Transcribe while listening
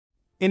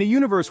In a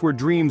universe where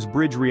dreams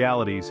bridge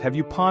realities, have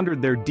you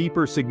pondered their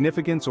deeper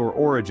significance or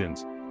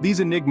origins? These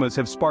enigmas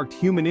have sparked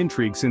human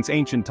intrigue since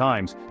ancient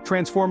times,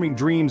 transforming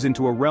dreams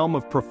into a realm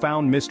of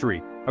profound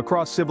mystery.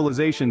 Across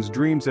civilizations,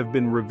 dreams have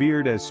been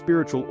revered as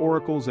spiritual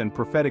oracles and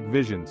prophetic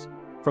visions.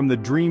 From the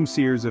dream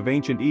seers of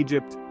ancient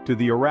Egypt to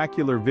the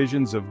oracular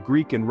visions of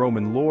Greek and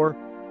Roman lore,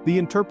 the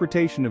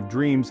interpretation of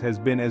dreams has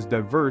been as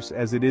diverse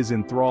as it is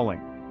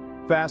enthralling.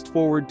 Fast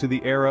forward to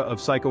the era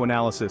of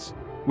psychoanalysis,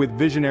 with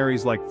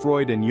visionaries like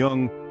Freud and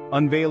Jung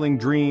unveiling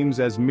dreams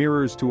as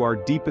mirrors to our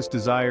deepest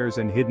desires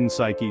and hidden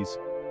psyches.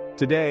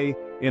 Today,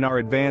 in our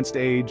advanced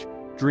age,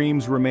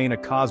 dreams remain a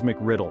cosmic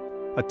riddle,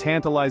 a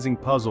tantalizing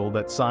puzzle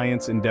that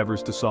science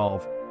endeavors to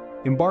solve.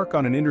 Embark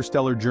on an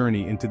interstellar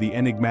journey into the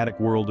enigmatic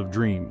world of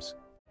dreams.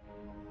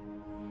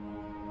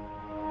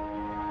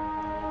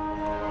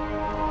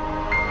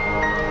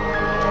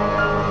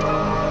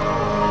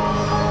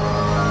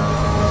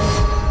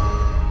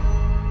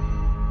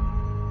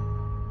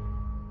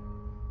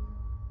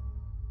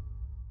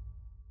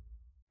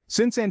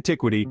 Since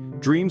antiquity,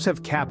 dreams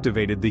have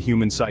captivated the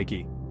human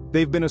psyche.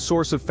 They've been a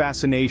source of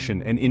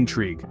fascination and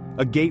intrigue,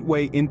 a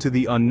gateway into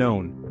the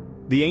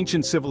unknown. The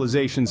ancient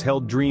civilizations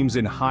held dreams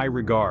in high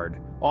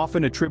regard,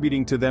 often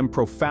attributing to them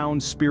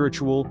profound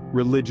spiritual,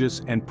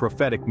 religious, and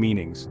prophetic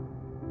meanings.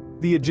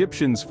 The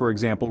Egyptians, for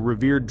example,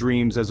 revered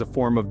dreams as a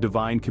form of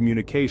divine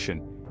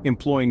communication,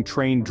 employing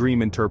trained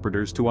dream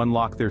interpreters to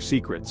unlock their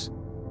secrets.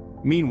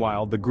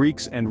 Meanwhile, the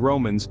Greeks and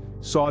Romans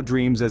saw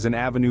dreams as an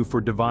avenue for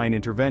divine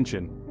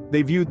intervention.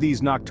 They viewed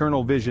these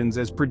nocturnal visions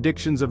as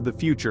predictions of the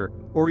future,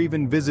 or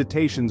even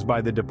visitations by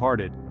the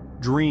departed.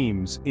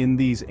 Dreams, in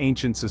these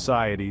ancient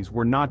societies,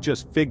 were not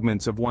just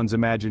figments of one's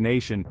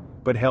imagination,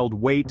 but held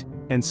weight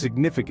and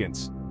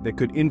significance that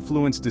could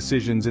influence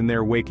decisions in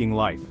their waking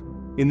life.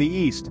 In the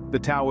East, the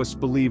Taoists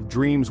believed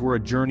dreams were a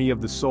journey of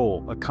the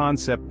soul, a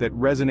concept that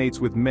resonates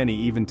with many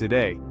even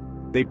today.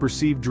 They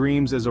perceived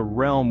dreams as a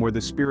realm where the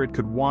spirit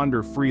could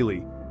wander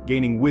freely,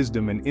 gaining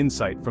wisdom and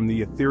insight from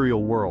the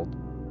ethereal world.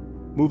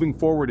 Moving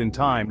forward in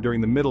time,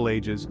 during the Middle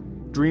Ages,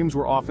 dreams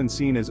were often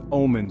seen as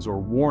omens or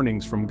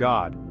warnings from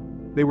God.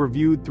 They were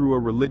viewed through a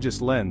religious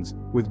lens,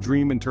 with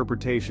dream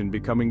interpretation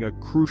becoming a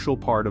crucial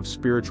part of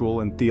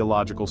spiritual and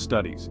theological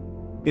studies.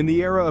 In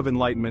the era of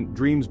enlightenment,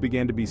 dreams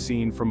began to be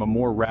seen from a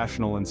more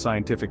rational and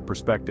scientific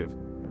perspective.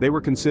 They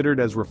were considered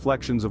as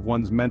reflections of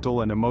one's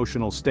mental and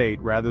emotional state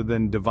rather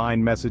than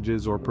divine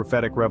messages or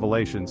prophetic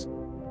revelations.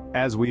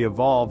 As we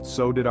evolved,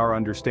 so did our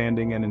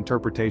understanding and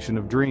interpretation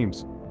of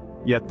dreams.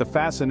 Yet the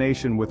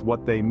fascination with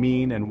what they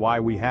mean and why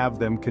we have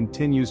them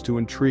continues to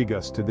intrigue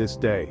us to this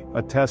day,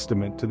 a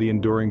testament to the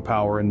enduring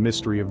power and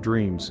mystery of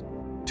dreams.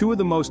 Two of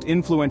the most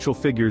influential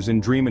figures in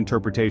dream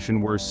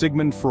interpretation were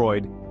Sigmund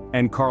Freud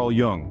and Carl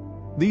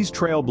Jung. These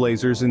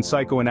trailblazers in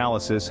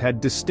psychoanalysis had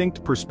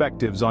distinct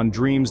perspectives on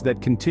dreams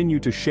that continue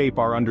to shape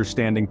our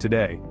understanding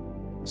today.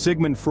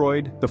 Sigmund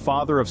Freud, the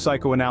father of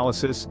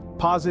psychoanalysis,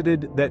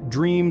 posited that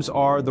dreams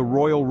are the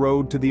royal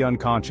road to the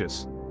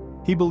unconscious.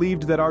 He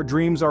believed that our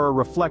dreams are a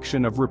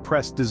reflection of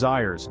repressed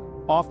desires,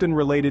 often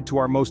related to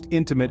our most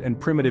intimate and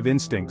primitive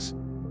instincts.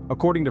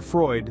 According to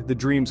Freud, the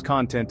dream's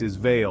content is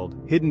veiled,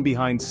 hidden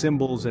behind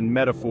symbols and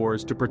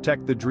metaphors to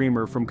protect the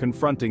dreamer from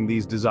confronting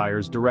these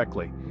desires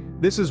directly.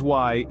 This is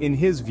why, in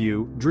his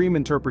view, dream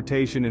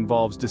interpretation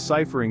involves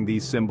deciphering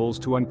these symbols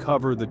to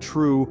uncover the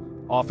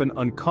true, often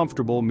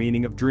uncomfortable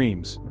meaning of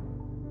dreams.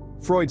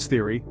 Freud's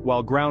theory,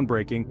 while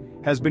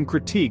groundbreaking, has been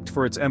critiqued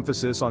for its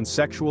emphasis on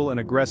sexual and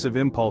aggressive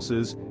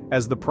impulses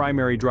as the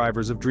primary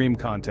drivers of dream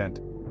content.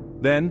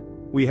 Then,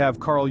 we have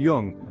Carl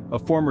Jung, a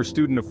former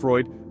student of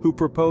Freud, who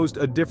proposed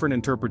a different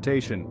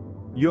interpretation.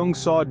 Jung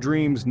saw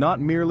dreams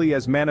not merely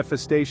as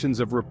manifestations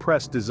of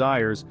repressed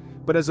desires,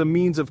 but as a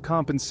means of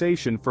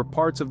compensation for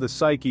parts of the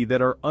psyche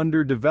that are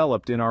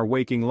underdeveloped in our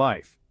waking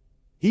life.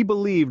 He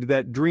believed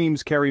that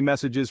dreams carry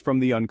messages from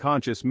the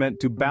unconscious meant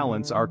to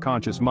balance our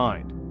conscious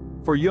mind.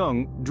 For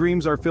Jung,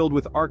 dreams are filled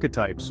with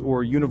archetypes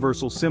or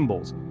universal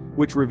symbols,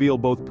 which reveal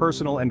both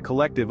personal and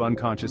collective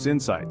unconscious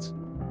insights.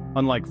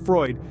 Unlike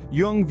Freud,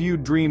 Jung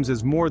viewed dreams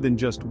as more than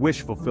just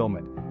wish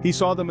fulfillment. He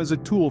saw them as a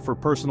tool for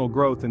personal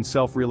growth and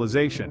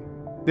self-realization.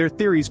 Their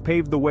theories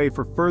paved the way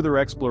for further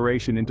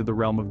exploration into the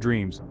realm of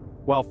dreams.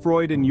 While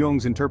Freud and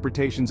Jung's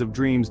interpretations of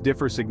dreams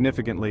differ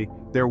significantly,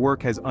 their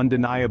work has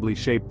undeniably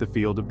shaped the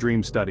field of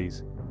dream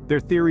studies. Their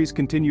theories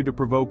continue to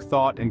provoke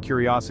thought and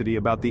curiosity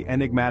about the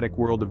enigmatic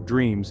world of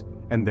dreams,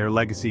 and their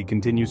legacy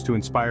continues to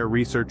inspire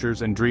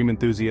researchers and dream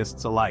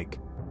enthusiasts alike.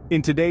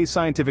 In today's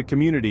scientific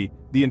community,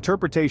 the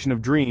interpretation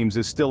of dreams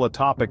is still a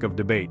topic of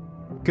debate.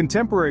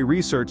 Contemporary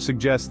research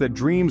suggests that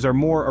dreams are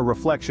more a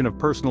reflection of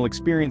personal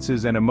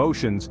experiences and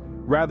emotions,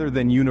 rather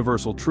than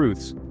universal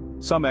truths.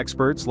 Some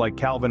experts, like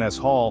Calvin S.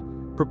 Hall,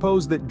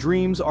 propose that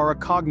dreams are a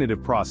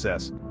cognitive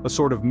process, a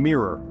sort of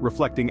mirror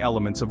reflecting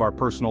elements of our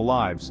personal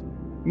lives.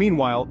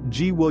 Meanwhile,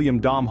 G. William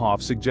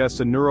Domhoff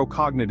suggests a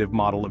neurocognitive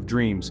model of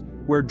dreams,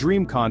 where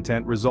dream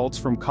content results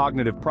from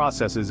cognitive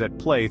processes at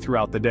play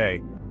throughout the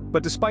day.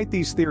 But despite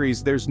these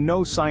theories, there's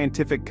no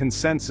scientific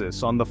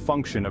consensus on the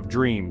function of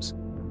dreams.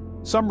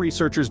 Some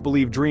researchers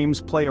believe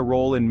dreams play a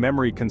role in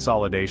memory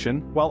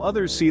consolidation, while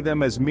others see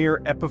them as mere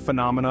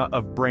epiphenomena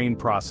of brain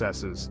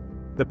processes.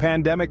 The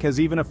pandemic has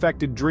even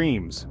affected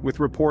dreams, with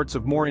reports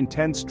of more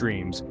intense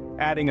dreams,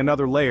 adding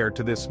another layer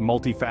to this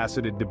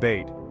multifaceted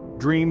debate.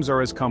 Dreams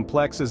are as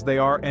complex as they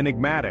are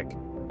enigmatic,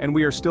 and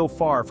we are still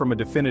far from a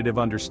definitive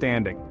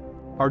understanding.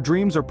 Our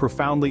dreams are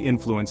profoundly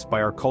influenced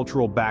by our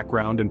cultural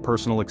background and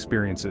personal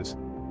experiences.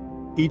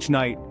 Each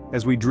night,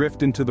 as we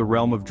drift into the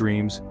realm of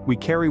dreams, we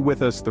carry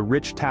with us the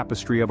rich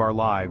tapestry of our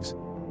lives,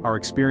 our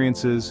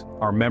experiences,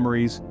 our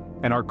memories,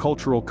 and our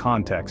cultural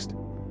context.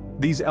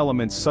 These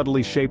elements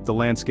subtly shape the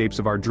landscapes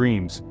of our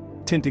dreams,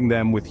 tinting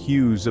them with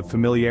hues of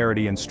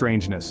familiarity and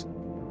strangeness.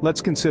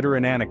 Let's consider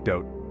an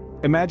anecdote.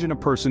 Imagine a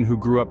person who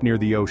grew up near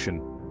the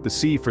ocean. The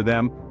sea, for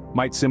them,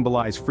 might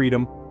symbolize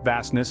freedom,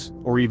 vastness,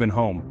 or even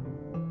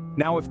home.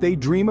 Now, if they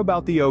dream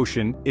about the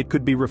ocean, it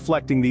could be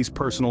reflecting these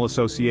personal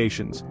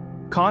associations.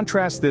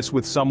 Contrast this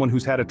with someone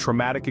who's had a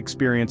traumatic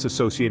experience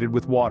associated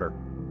with water.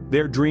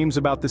 Their dreams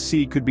about the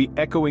sea could be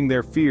echoing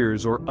their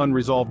fears or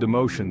unresolved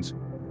emotions.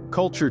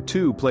 Culture,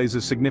 too, plays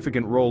a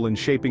significant role in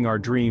shaping our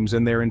dreams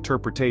and their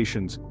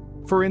interpretations.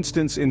 For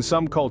instance, in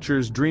some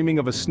cultures, dreaming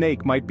of a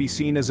snake might be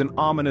seen as an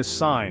ominous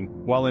sign,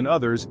 while in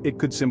others, it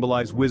could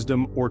symbolize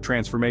wisdom or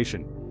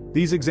transformation.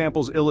 These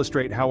examples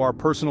illustrate how our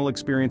personal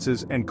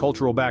experiences and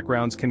cultural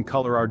backgrounds can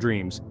color our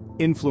dreams,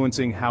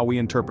 influencing how we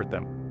interpret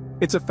them.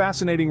 It's a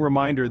fascinating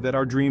reminder that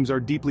our dreams are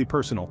deeply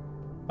personal,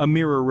 a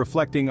mirror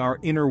reflecting our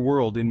inner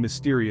world in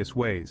mysterious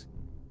ways.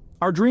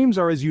 Our dreams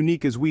are as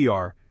unique as we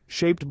are,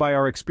 shaped by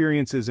our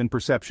experiences and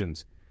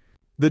perceptions.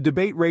 The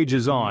debate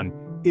rages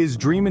on: is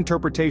dream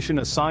interpretation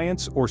a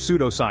science or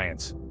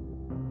pseudoscience?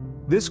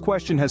 This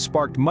question has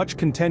sparked much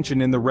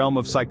contention in the realm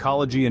of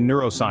psychology and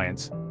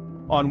neuroscience.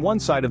 On one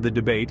side of the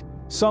debate,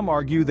 some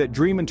argue that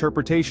dream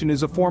interpretation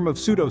is a form of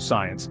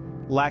pseudoscience,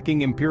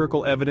 lacking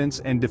empirical evidence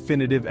and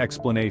definitive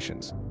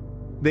explanations.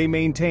 They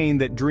maintain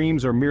that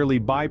dreams are merely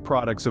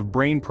byproducts of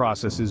brain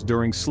processes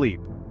during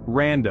sleep,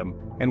 random,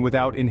 and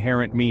without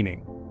inherent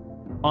meaning.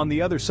 On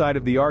the other side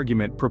of the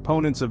argument,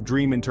 proponents of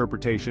dream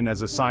interpretation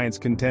as a science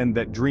contend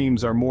that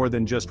dreams are more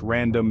than just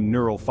random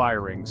neural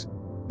firings.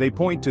 They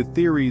point to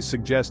theories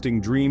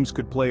suggesting dreams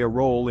could play a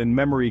role in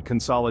memory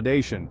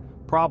consolidation,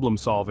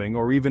 problem-solving,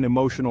 or even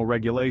emotional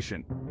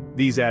regulation.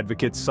 These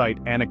advocates cite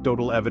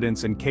anecdotal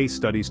evidence and case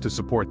studies to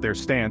support their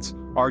stance,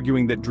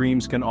 arguing that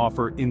dreams can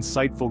offer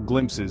insightful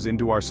glimpses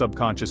into our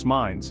subconscious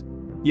minds.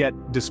 Yet,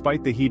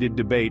 despite the heated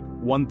debate,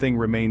 one thing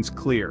remains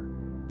clear.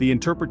 The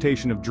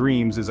interpretation of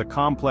dreams is a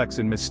complex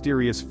and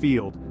mysterious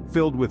field,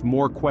 filled with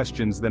more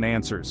questions than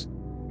answers.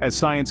 As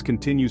science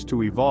continues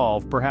to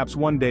evolve, perhaps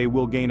one day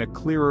we'll gain a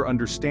clearer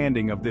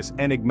understanding of this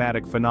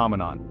enigmatic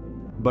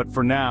phenomenon. But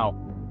for now,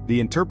 the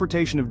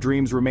interpretation of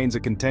dreams remains a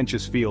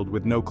contentious field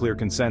with no clear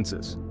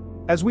consensus.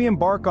 As we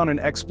embark on an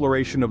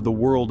exploration of the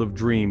world of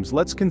dreams,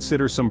 let's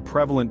consider some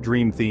prevalent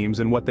dream themes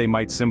and what they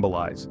might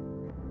symbolize.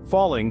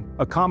 Falling,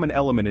 a common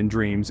element in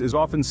dreams, is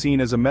often seen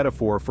as a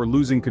metaphor for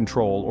losing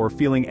control or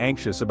feeling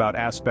anxious about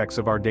aspects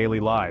of our daily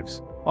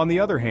lives. On the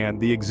other hand,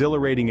 the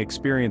exhilarating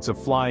experience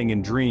of flying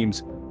in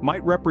dreams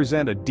might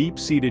represent a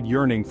deep-seated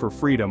yearning for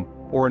freedom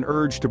or an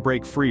urge to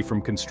break free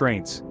from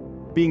constraints.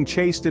 Being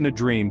chased in a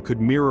dream could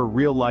mirror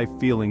real-life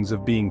feelings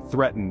of being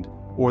threatened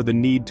or the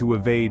need to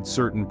evade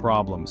certain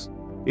problems.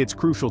 It's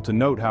crucial to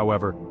note,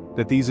 however,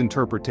 that these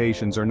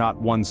interpretations are not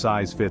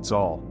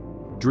one-size-fits-all.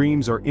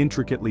 Dreams are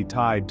intricately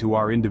tied to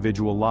our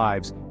individual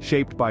lives,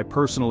 shaped by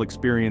personal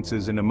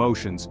experiences and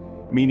emotions,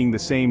 meaning the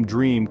same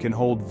dream can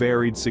hold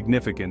varied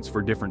significance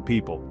for different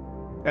people.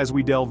 As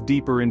we delve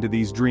deeper into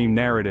these dream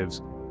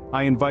narratives,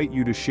 I invite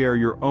you to share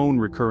your own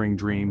recurring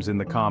dreams in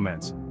the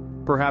comments.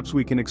 Perhaps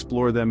we can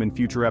explore them in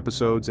future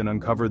episodes and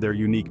uncover their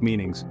unique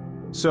meanings.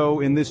 So,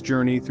 in this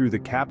journey through the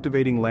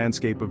captivating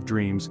landscape of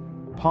dreams,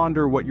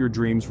 ponder what your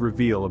dreams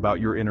reveal about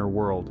your inner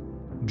world.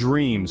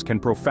 Dreams can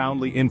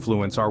profoundly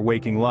influence our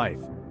waking life.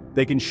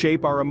 They can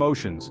shape our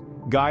emotions,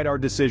 guide our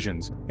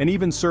decisions, and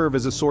even serve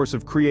as a source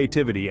of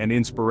creativity and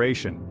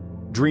inspiration.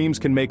 Dreams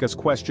can make us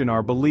question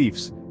our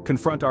beliefs,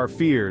 confront our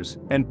fears,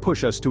 and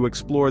push us to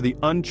explore the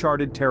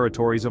uncharted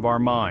territories of our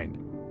mind.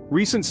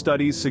 Recent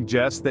studies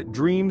suggest that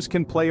dreams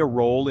can play a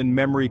role in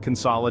memory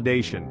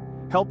consolidation,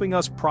 helping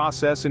us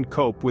process and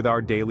cope with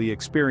our daily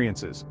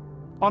experiences.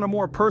 On a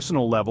more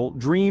personal level,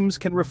 dreams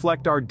can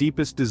reflect our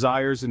deepest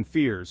desires and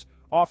fears,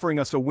 offering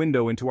us a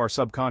window into our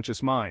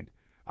subconscious mind.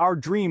 Our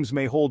dreams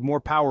may hold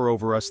more power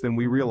over us than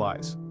we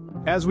realize.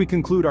 As we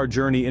conclude our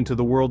journey into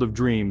the world of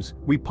dreams,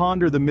 we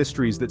ponder the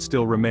mysteries that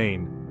still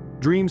remain.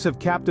 Dreams have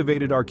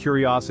captivated our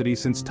curiosity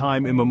since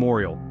time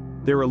immemorial,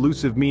 their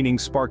elusive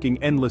meanings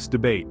sparking endless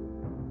debate.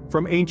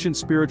 From ancient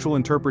spiritual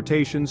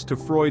interpretations to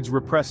Freud's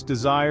repressed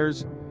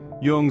desires,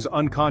 Jung's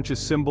unconscious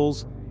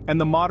symbols, and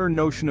the modern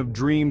notion of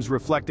dreams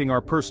reflecting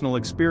our personal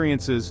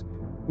experiences,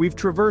 we've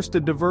traversed a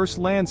diverse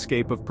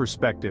landscape of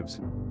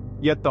perspectives.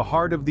 Yet the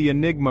heart of the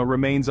enigma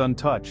remains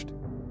untouched.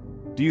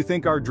 Do you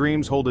think our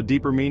dreams hold a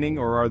deeper meaning,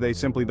 or are they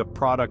simply the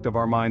product of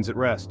our minds at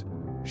rest?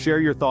 Share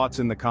your thoughts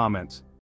in the comments.